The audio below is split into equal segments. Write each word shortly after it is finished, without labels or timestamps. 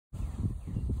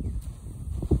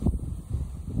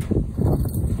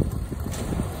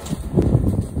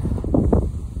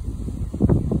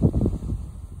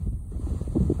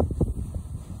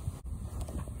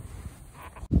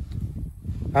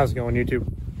How's it going, YouTube?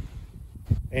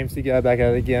 AMC guy back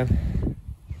at it again.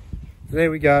 Today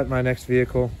we got my next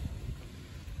vehicle.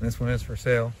 This one is for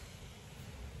sale.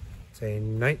 It's a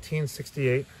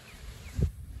 1968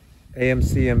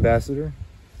 AMC Ambassador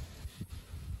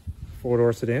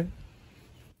 4-door sedan.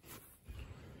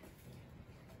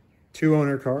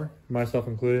 2-owner car, myself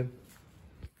included.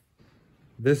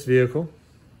 This vehicle,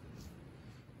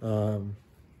 don't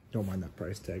mind that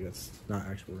price tag, that's not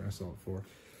actually what we're gonna sell it for.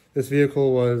 This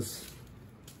vehicle was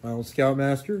my old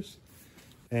Scoutmaster's,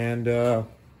 and it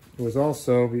was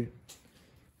also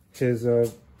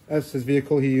that's his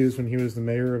vehicle he used when he was the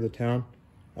mayor of the town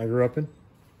I grew up in.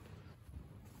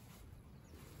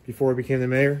 Before he became the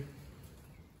mayor,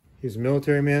 he was a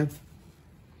military man.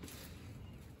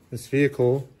 This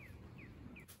vehicle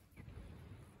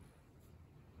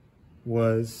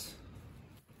was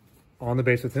on the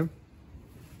base with him.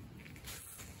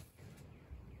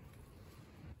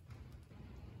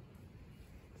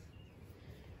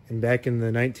 And back in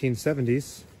the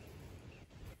 1970s,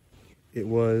 it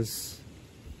was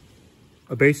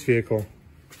a base vehicle.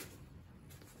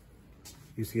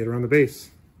 You see it around the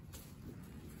base.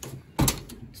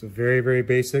 It's a very, very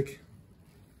basic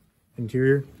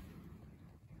interior.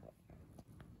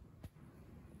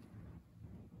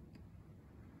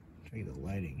 Show you the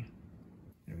lighting.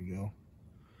 There we go.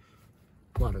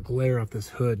 A lot of glare off this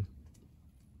hood.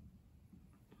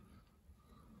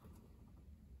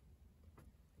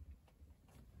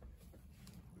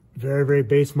 Very, very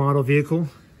base model vehicle.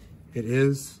 It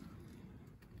is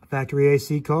a factory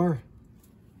AC car.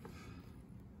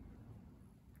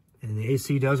 And the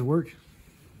AC does work.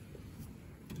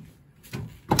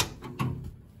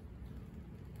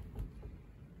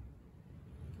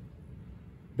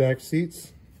 Back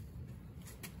seats.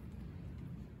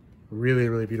 Really,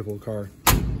 really beautiful car.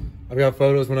 I've got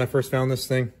photos when I first found this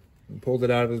thing and pulled it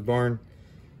out of his barn.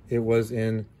 It was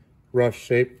in rough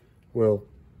shape. We'll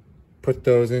put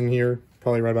those in here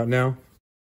probably right about now.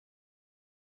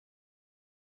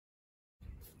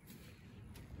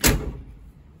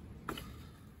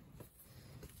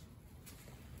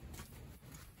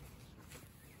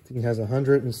 It has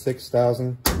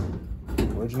 106,000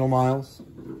 original miles.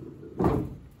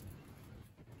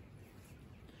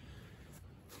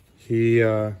 He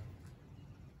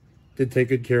did take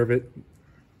good care of it.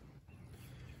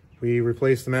 We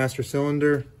replaced the master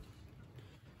cylinder.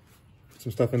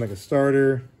 Some stuff in like a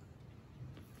starter.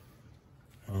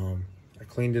 I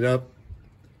cleaned it up.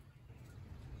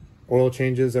 Oil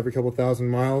changes every couple thousand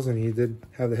miles, and he did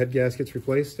have the head gaskets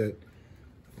replaced at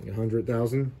like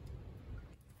 100,000,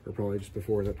 or probably just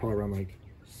before that, probably around like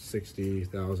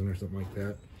 60,000 or something like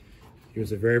that. He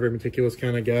was a very, very meticulous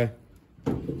kind of guy.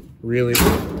 Really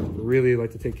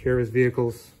liked to take care of his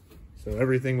vehicles, so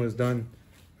everything was done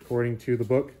according to the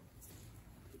book.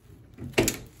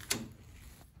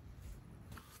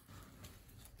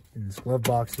 In this glove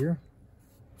box here,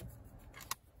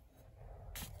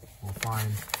 we'll find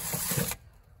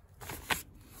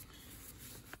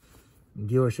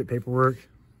dealership paperwork.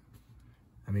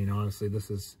 I mean, honestly,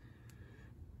 this is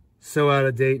so out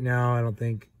of date now. I don't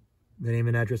think the name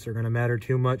and address are going to matter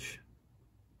too much.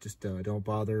 Just don't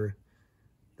bother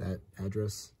that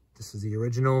address. This is the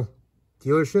original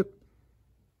dealership,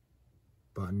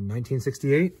 bought in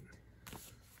 1968.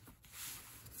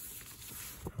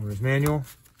 Owner's manual.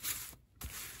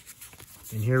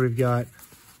 And here we've got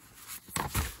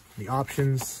the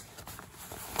options,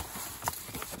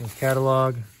 the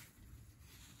catalog.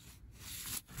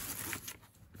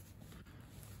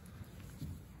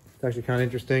 It's actually kind of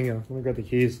interesting. Let me grab the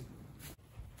keys.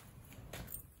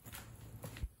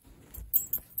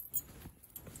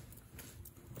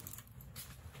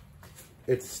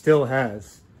 It still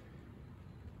has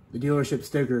the dealership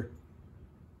sticker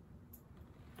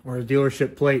or a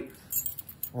dealership plate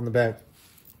on the back.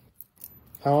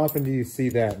 How often do you see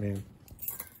that, man?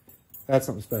 That's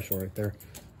something special right there.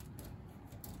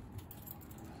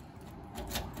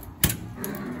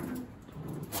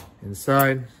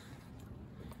 Inside,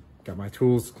 got my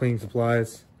tools, cleaning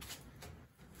supplies.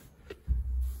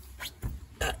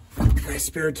 Nice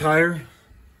spare tire,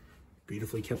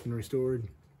 beautifully kept and restored.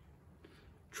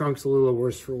 Trunk's a little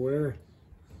worse for wear.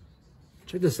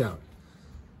 Check this out.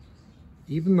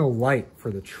 Even the light for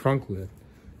the trunk lid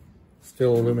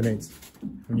still illuminates.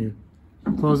 When you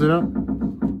close it up,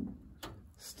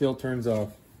 still turns off.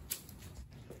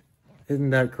 Isn't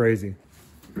that crazy?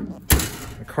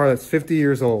 A car that's 50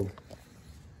 years old,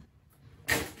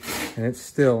 and it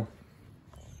still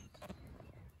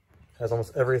has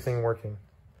almost everything working.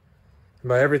 And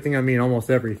by everything, I mean almost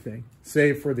everything,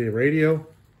 save for the radio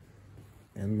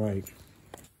and like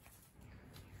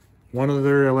one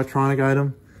other electronic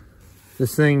item.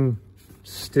 This thing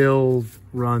still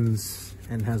runs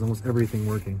and has almost everything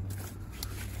working.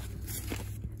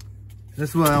 This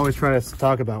is what I always try to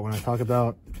talk about when I talk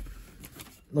about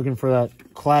looking for that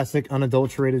classic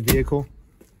unadulterated vehicle.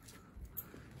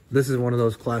 This is one of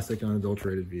those classic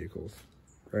unadulterated vehicles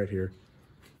right here.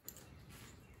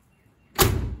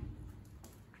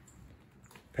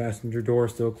 Passenger door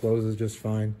still closes just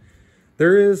fine.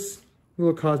 There is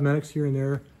little cosmetics here and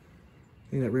there.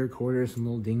 I think that rear quarter has some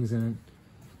little dings in it,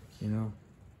 you know.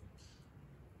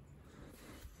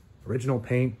 Original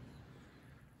paint.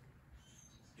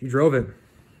 He drove it.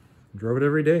 Drove it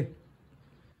every day.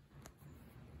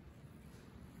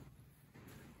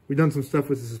 We've done some stuff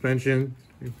with the suspension.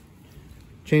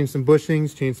 Changed some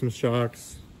bushings, changed some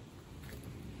shocks.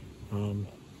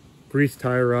 Greased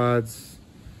tire rods.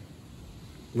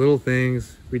 Little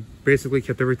things. We basically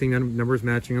kept everything numbers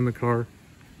matching on the car.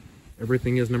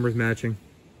 Everything is numbers matching.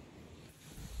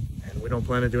 And we don't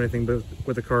plan to do anything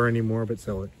with the car anymore but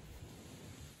sell it.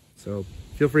 So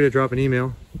feel free to drop an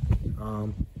email.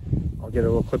 I'll get a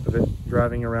little clip of it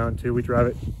driving around too. We drive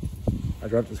it. I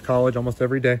drive to college almost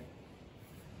every day.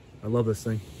 I love this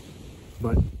thing.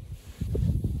 But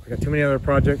I got too many other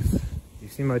projects.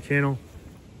 You've seen my channel.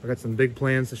 I got some big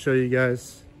plans to show you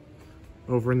guys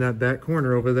over in that back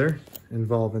corner over there,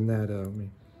 involving that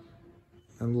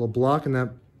little block and that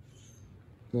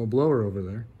little blower over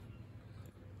there.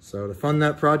 So to fund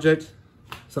that project,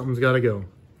 something's got to go.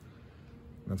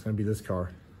 That's going to be this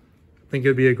car. I think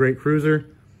it'd be a great cruiser,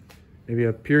 maybe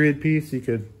a period piece. You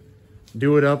could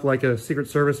do it up like a Secret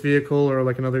Service vehicle or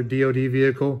like another DOD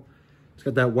vehicle. It's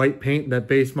got that white paint, that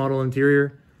base model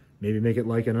interior. Maybe make it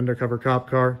like an undercover cop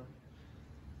car.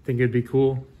 I think it'd be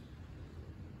cool.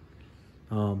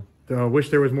 I wish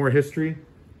there was more history,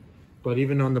 but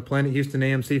even on the Planet Houston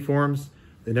AMC forums,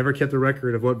 they never kept a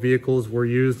record of what vehicles were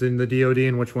used in the DOD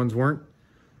and which ones weren't.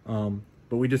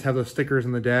 But we just have those stickers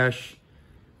on the dash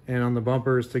and on the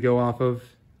bumpers to go off of,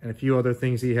 and a few other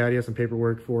things he had. He has some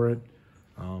paperwork for it,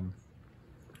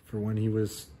 for when he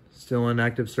was still in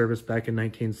active service back in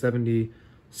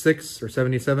 1976 or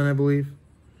 77, I believe.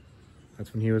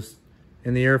 That's when he was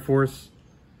in the Air Force.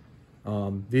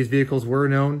 These vehicles were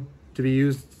known to be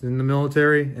used in the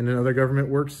military and in other government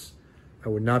works. I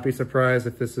would not be surprised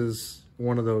if this is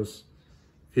one of those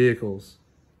vehicles.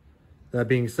 That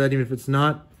being said, even if it's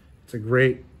not, it's a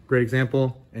great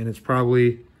example, and it's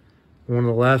probably one of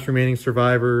the last remaining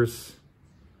survivors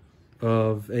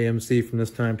of AMC from this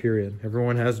time period.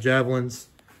 Everyone has Javelins,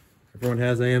 everyone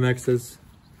has AMXs,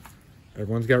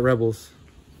 everyone's got Rebels,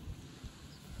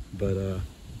 but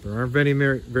there aren't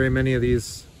very many of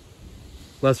these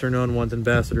lesser known ones,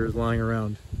 ambassadors, lying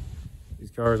around. These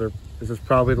cars this is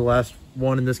probably the last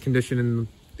one in this condition in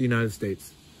the United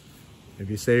States. If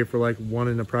you save for like one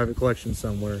in a private collection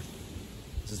somewhere,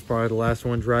 this is probably the last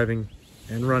one driving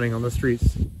and running on the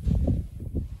streets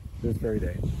this very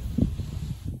day.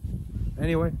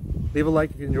 Anyway, leave a like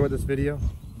if you enjoyed this video.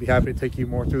 Be happy to take you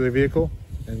more through the vehicle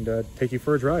and take you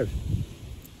for a drive.